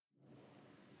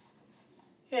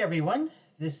Hey everyone,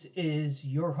 this is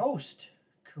your host,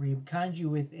 Kareem Kanji,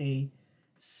 with a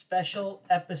special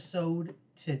episode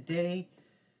today.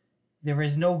 There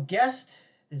is no guest.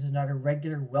 This is not a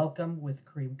regular welcome with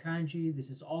Kareem Kanji. This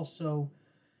is also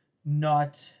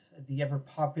not the ever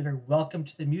popular Welcome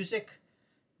to the Music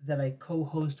that I co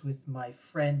host with my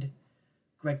friend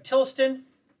Greg Tilston.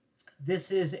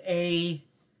 This is a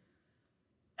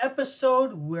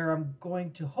episode where I'm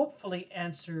going to hopefully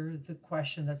answer the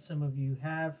question that some of you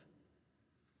have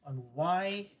on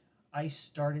why I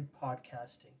started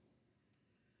podcasting.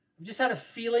 I've just had a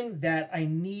feeling that I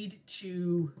need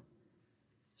to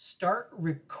start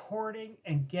recording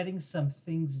and getting some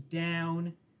things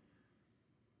down.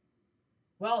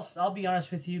 Well, I'll be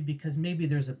honest with you because maybe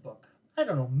there's a book. I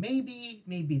don't know, maybe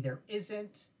there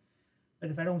isn't. But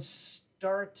if I don't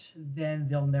start, then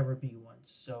there'll never be one.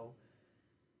 So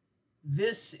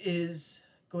this is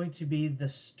going to be the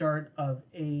start of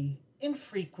a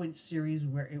infrequent series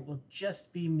where it will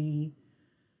just be me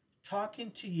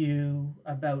talking to you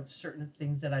about certain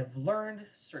things that I've learned,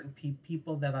 certain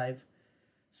people that I've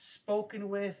spoken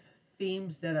with,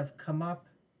 themes that have come up.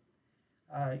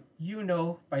 You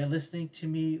know, by listening to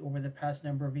me over the past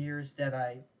number of years, that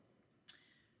I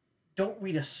don't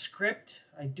read a script.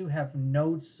 I do have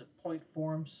notes, point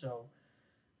forms, so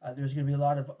there's going to be a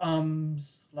lot of a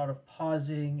lot of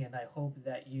pausing, and I hope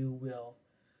that you will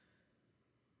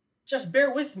just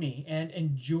bear with me and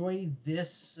enjoy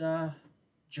this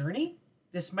journey.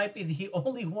 This might be the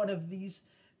only one of these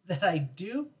that I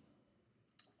do,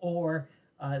 or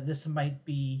this might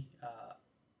be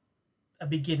a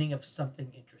beginning of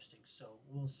something interesting. So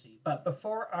we'll see. But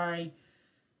before I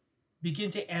begin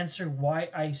to answer why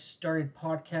I started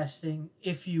podcasting,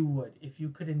 if you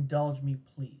could indulge me,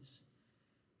 please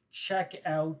check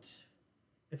out.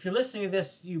 If you're listening to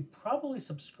this, you probably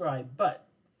subscribe, but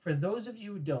for those of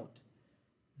you who don't,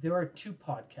 there are two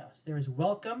podcasts. There is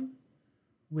Welcome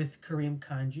with Kareem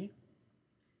Kanji.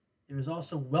 There is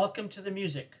also Welcome to the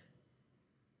Music,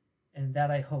 and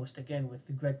that I host again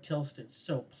with Greg Tilston.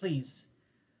 So please,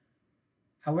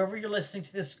 however you're listening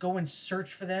to this, go and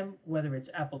search for them, whether it's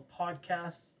Apple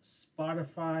Podcasts,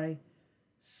 Spotify,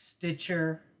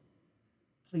 Stitcher.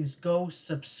 Please go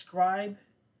subscribe.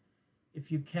 If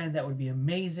you can, that would be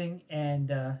amazing.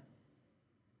 And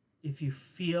if you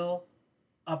feel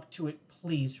up to it,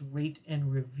 please rate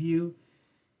and review.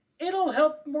 It'll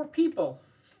help more people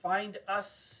find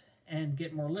us and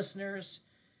get more listeners.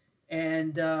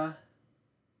 And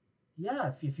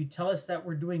yeah, if you tell us that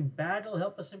we're doing bad, it'll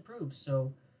help us improve.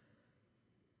 So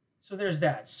there's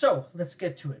that. So let's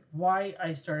get to it. Why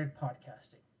I started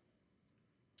podcasting.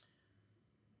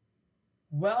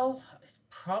 Well,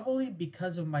 probably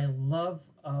because of my love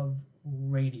of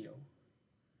radio.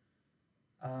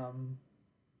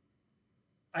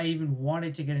 I even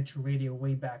wanted to get into radio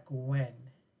way back when.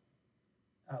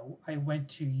 I went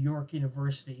to York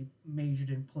University, majored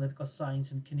in political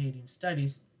science and Canadian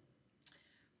studies,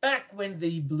 back when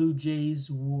the Blue Jays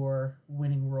were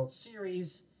winning World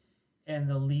Series and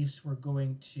the Leafs were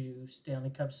going to Stanley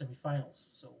Cup semifinals.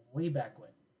 So way back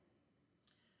when.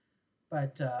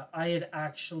 But I had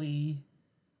actually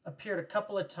appeared a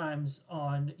couple of times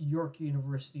on York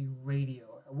University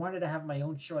radio. I wanted to have my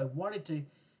own show. I wanted to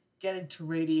get into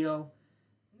radio,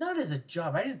 not as a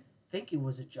job. I didn't think it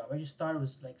was a job. I just thought it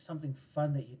was like something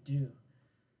fun that you do.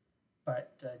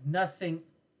 But nothing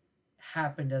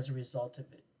happened as a result of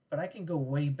it. But I can go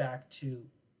way back to,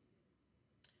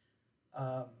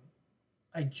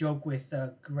 I joke with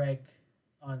Greg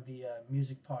on the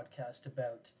music podcast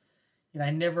about,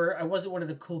 I wasn't one of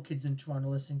the cool kids in Toronto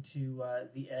listening to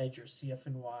The Edge or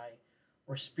CFNY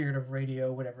or Spirit of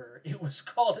Radio, whatever it was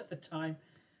called at the time.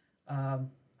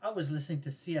 I was listening to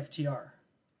CFTR,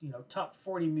 top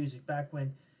 40 music back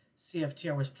when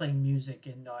CFTR was playing music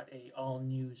and not a all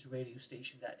news radio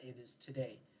station that it is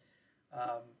today.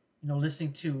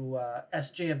 Listening to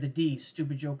SJ of the D,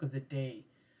 Stupid Joke of the Day,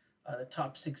 the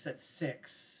top 6 at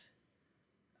 6,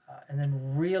 and then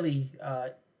really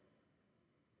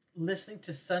listening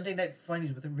to Sunday Night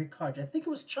Funnies with Rick Hodge. I think it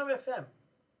was Chum FM.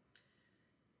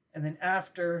 And then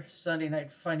after Sunday Night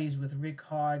Funnies with Rick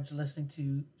Hodge, listening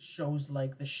to shows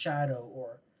like The Shadow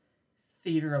or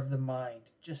Theater of the Mind.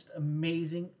 Just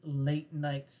amazing late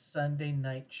night, Sunday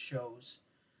night shows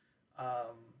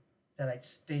that I'd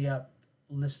stay up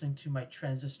listening to my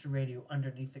transistor radio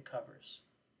underneath the covers.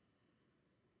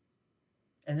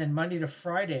 And then Monday to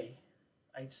Friday,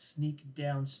 I'd sneak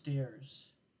downstairs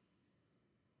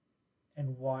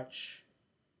and watch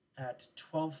at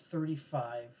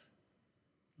 12:35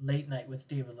 Late Night with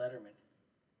David Letterman.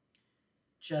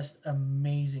 Just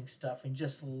amazing stuff, and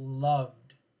just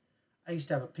loved I used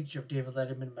to have a picture of David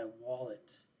Letterman in my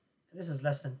wallet. And this is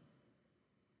less than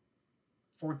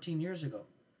 14 years ago.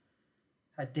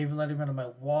 Had David Letterman on my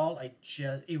wall.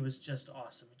 It was just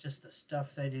awesome. Just the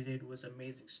stuff that he did was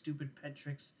amazing. Stupid pet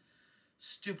tricks,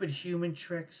 stupid human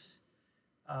tricks.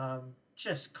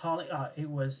 Just calling. It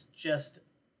was just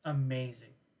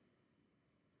amazing.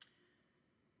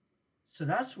 So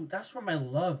that's where my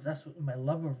love. That's what my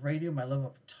love of radio, my love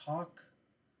of talk.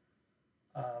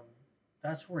 Um,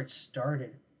 that's where it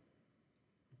started.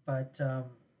 But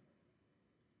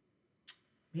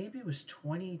maybe it was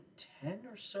 2010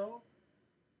 or so,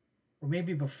 or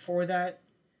maybe before that.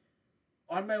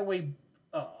 On my way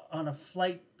on a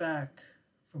flight back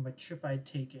from a trip I'd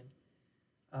taken,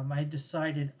 I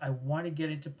decided I want to get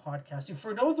into podcasting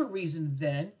for no other reason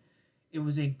than it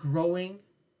was a growing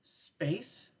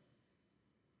space.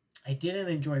 I didn't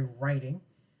enjoy writing,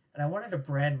 and I wanted to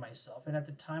brand myself. And at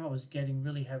the time, I was getting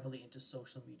really heavily into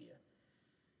social media.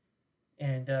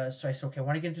 And so I said, okay, I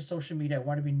want to get into social media. I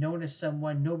want to be known as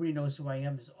someone. Nobody knows who I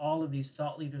am. There's all of these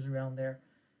thought leaders around there.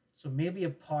 So maybe a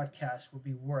podcast would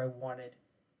be where I wanted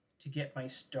to get my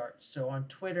start. So on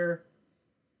Twitter,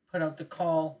 put out the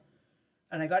call,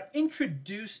 and I got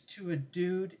introduced to a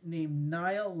dude named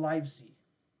Niall Livesey.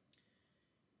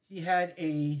 He had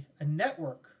a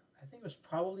network. I think it was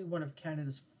probably one of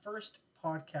Canada's first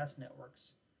podcast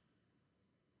networks.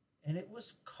 And it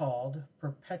was called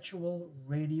Perpetual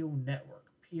Radio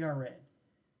Network, PRN.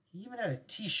 He even had a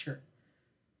t-shirt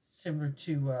similar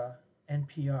to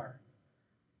NPR.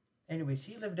 Anyways,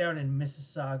 he lived out in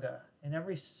Mississauga, and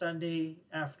every Sunday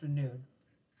afternoon,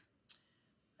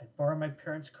 I'd borrow my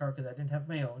parents' car because I didn't have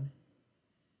my own,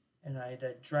 and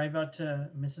I'd drive out to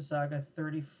Mississauga,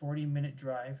 30, 40-minute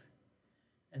drive,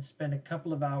 and spend a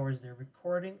couple of hours there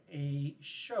recording a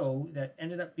show that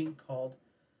ended up being called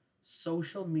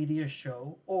Social Media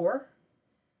Show, or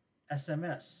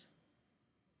SMS.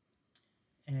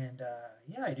 And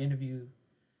I'd interview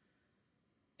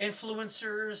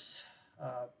influencers,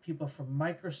 people from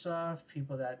Microsoft,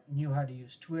 people that knew how to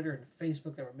use Twitter and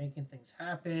Facebook that were making things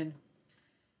happen.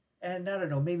 And I don't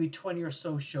know, maybe 20 or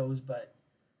so shows, but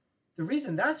the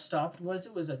reason that stopped was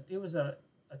it was a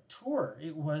tour.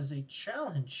 It was a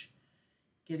challenge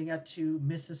getting out to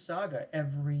Mississauga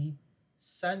every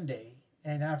Sunday.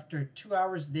 And after 2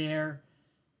 hours there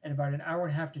and about an hour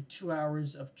and a half to 2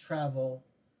 hours of travel,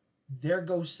 there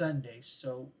goes Sunday.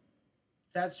 So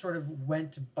that sort of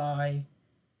went by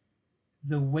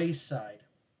the wayside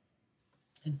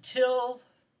until,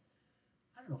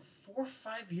 I don't know, 4 or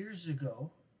 5 years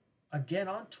ago, again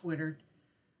on Twitter,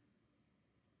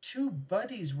 two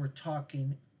buddies were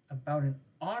talking about an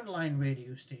online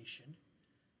radio station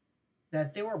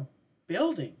that they were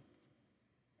building.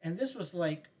 And this was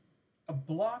like a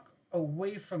block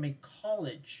away from a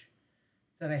college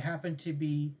that I happened to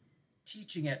be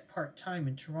teaching at part-time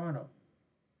in Toronto.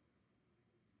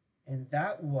 And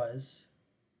that was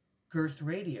Girth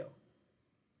Radio.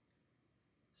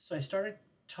 So I started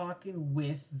talking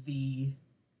with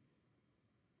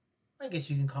I guess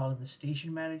you can call him the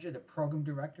station manager, the program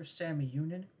director, Sammy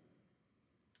Unin,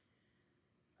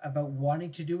 about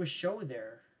wanting to do a show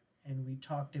there. And we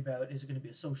talked about, is it going to be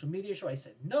a social media show? I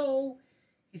said, no.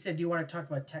 He said, do you want to talk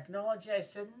about technology? I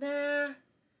said, nah.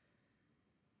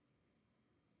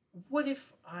 What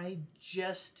if I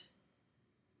just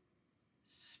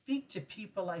speak to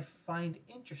people I find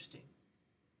interesting?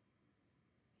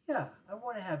 Yeah, I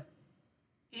want to have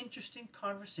interesting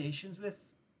conversations with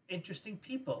interesting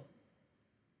people.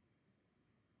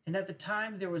 And at the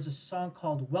time, there was a song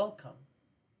called Welcome.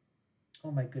 Oh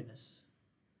my goodness.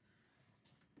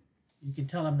 You can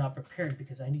tell I'm not prepared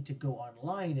because I need to go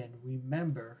online and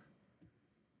remember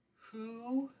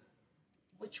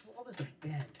what was the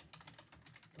band?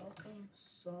 Welcome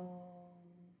song.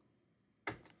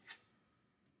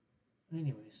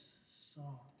 Anyways,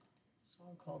 song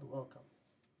called Welcome.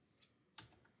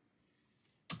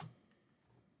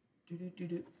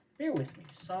 Bear with me.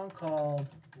 Song called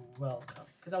Welcome.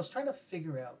 Because I was trying to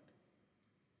figure out,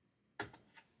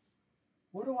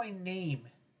 what do I name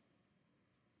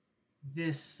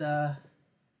this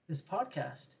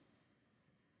podcast?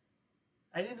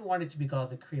 I didn't want it to be called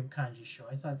the Kareem Kanji Show.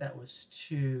 I thought that was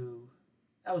too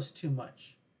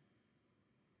much.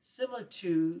 Similar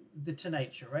to the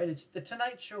Tonight Show, right? It's the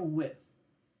Tonight Show with.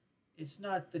 It's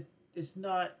not the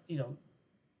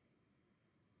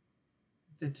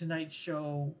Tonight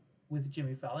Show with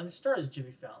Jimmy Fallon. It stars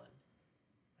Jimmy Fallon,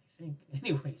 I think.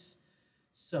 Anyways,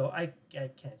 so I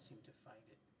can't seem to find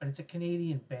it. But it's a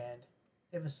Canadian band.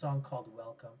 They have a song called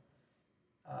Welcome.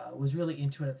 Was really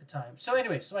into it at the time. So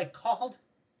anyway, so I called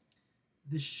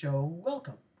the show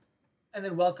Welcome. and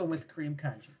then welcome with Kareem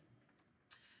Kanji.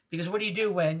 Because what do you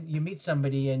do when you meet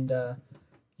somebody and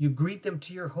you greet them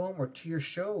to your home or to your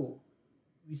show?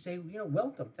 You say,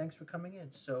 welcome, thanks for coming in.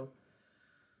 So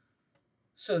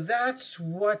that's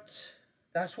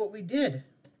what we did,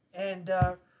 and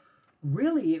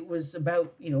really it was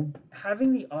about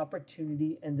having the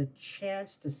opportunity and the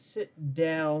chance to sit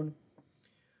down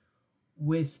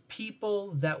with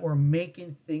people that were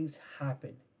making things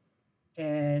happen.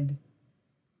 And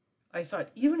I thought,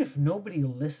 even if nobody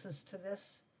listens to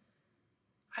this,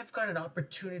 I've got an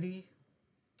opportunity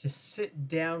to sit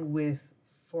down with,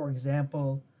 for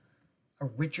example, a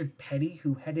Richard Petty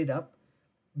who headed up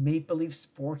Maple Leaf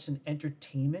Sports and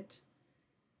Entertainment,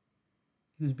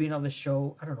 who's been on the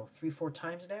show, I don't know, 3-4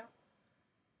 times now.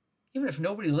 Even if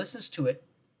nobody listens to it,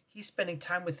 he's spending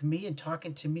time with me and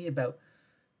talking to me about,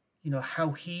 how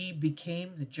he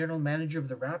became the general manager of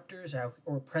the Raptors,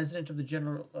 or president of the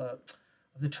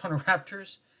Toronto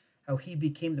Raptors, how he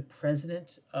became the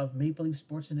president of Maple Leaf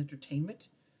Sports and Entertainment.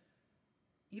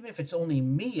 Even if it's only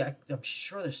me, I'm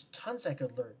sure there's tons I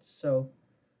could learn. So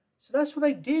that's what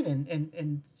I did,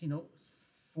 and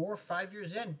 4 or 5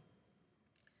 years in,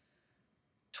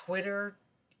 Twitter,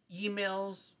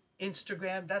 emails,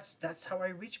 Instagram, that's how I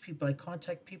reach people. I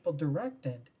contact people direct,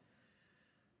 and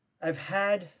I've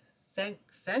had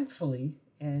thankfully,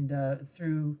 and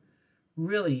through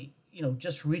really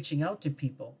just reaching out to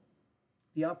people,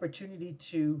 the opportunity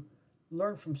to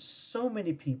learn from so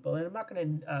many people. And I'm not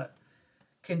going to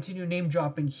continue name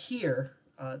dropping here,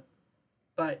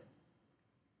 but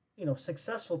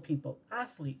successful people,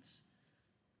 athletes,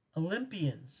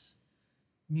 Olympians,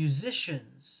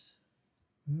 musicians,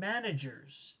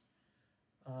 managers,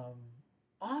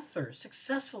 authors,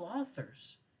 successful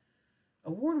authors,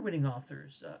 award-winning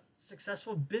authors,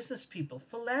 successful business people,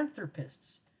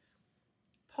 philanthropists,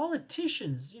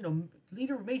 politicians,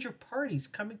 leader of major parties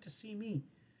coming to see me,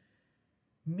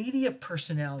 media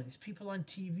personalities, people on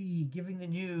TV giving the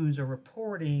news or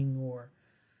reporting or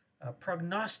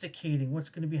prognosticating what's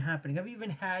going to be happening. I've even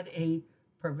had a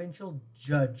provincial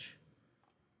judge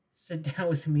sit down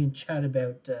with me and chat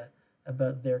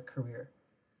about their career.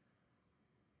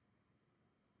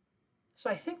 So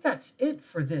I think that's it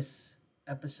for this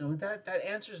episode. That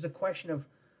answers the question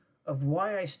of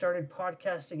why I started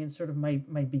podcasting and sort of my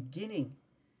beginning.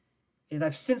 And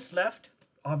I've since left,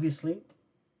 obviously,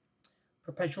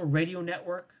 Perpetual Radio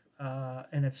Network,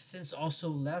 and I've since also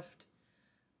left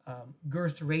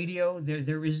Girth Radio.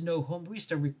 There is no home. We used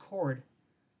to record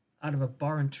out of a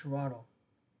bar in Toronto.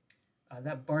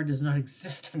 That bar does not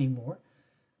exist anymore.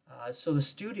 So the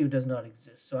studio does not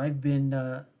exist. So I've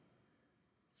been,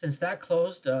 since that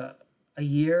closed, a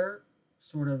year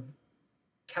sort of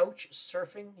couch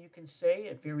surfing, you can say,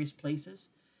 at various places.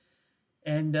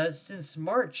 And since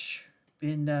March,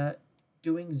 been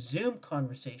doing Zoom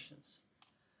conversations.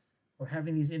 We're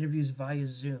having these interviews via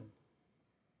Zoom.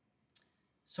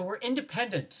 So we're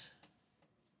independent.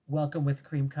 Welcome with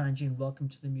Kareem Kanji, and welcome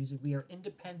to the music. We are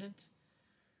independent.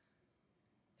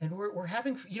 And we're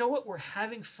having, we're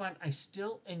having fun. I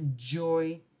still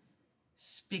enjoy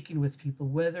speaking with people,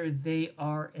 whether they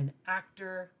are an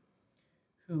actor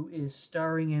who is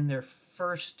starring in their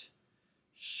first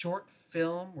short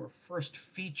film or first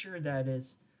feature that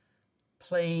is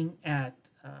playing at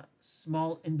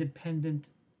small independent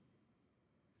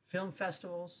film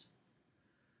festivals,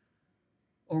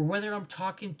 or whether I'm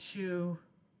talking to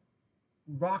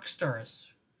rock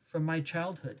stars from my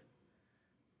childhood.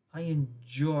 I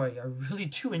really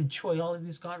do enjoy all of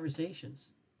these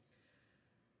conversations.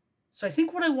 So I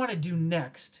think what I want to do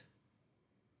next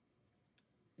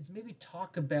is maybe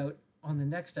talk about, on the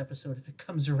next episode, if it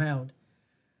comes around,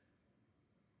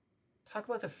 talk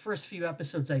about the first few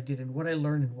episodes I did and what I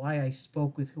learned and why I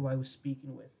spoke with who I was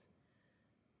speaking with.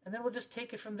 And then we'll just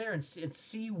take it from there and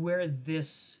see where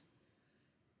this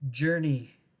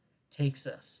journey takes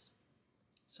us.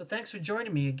 So thanks for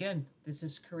joining me again. This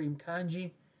is Kareem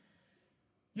Kanji.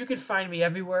 You can find me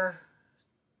everywhere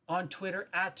on Twitter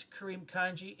at Kareem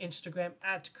Kanji, Instagram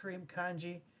at Kareem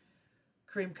Kanji,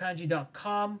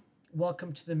 KareemKanji.com.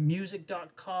 Welcome to the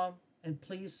music.com, and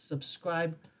please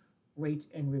subscribe, rate,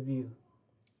 and review.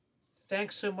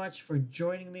 Thanks so much for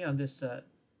joining me on this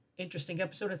interesting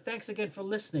episode, and thanks again for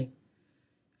listening.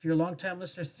 If you're a long-time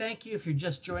listener, thank you. If you're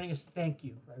just joining us, thank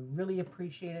you. I really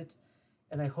appreciate it,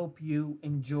 and I hope you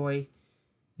enjoy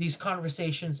these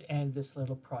conversations and this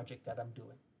little project that I'm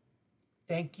doing.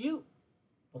 Thank you.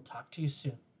 We'll talk to you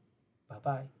soon.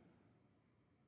 Bye-bye.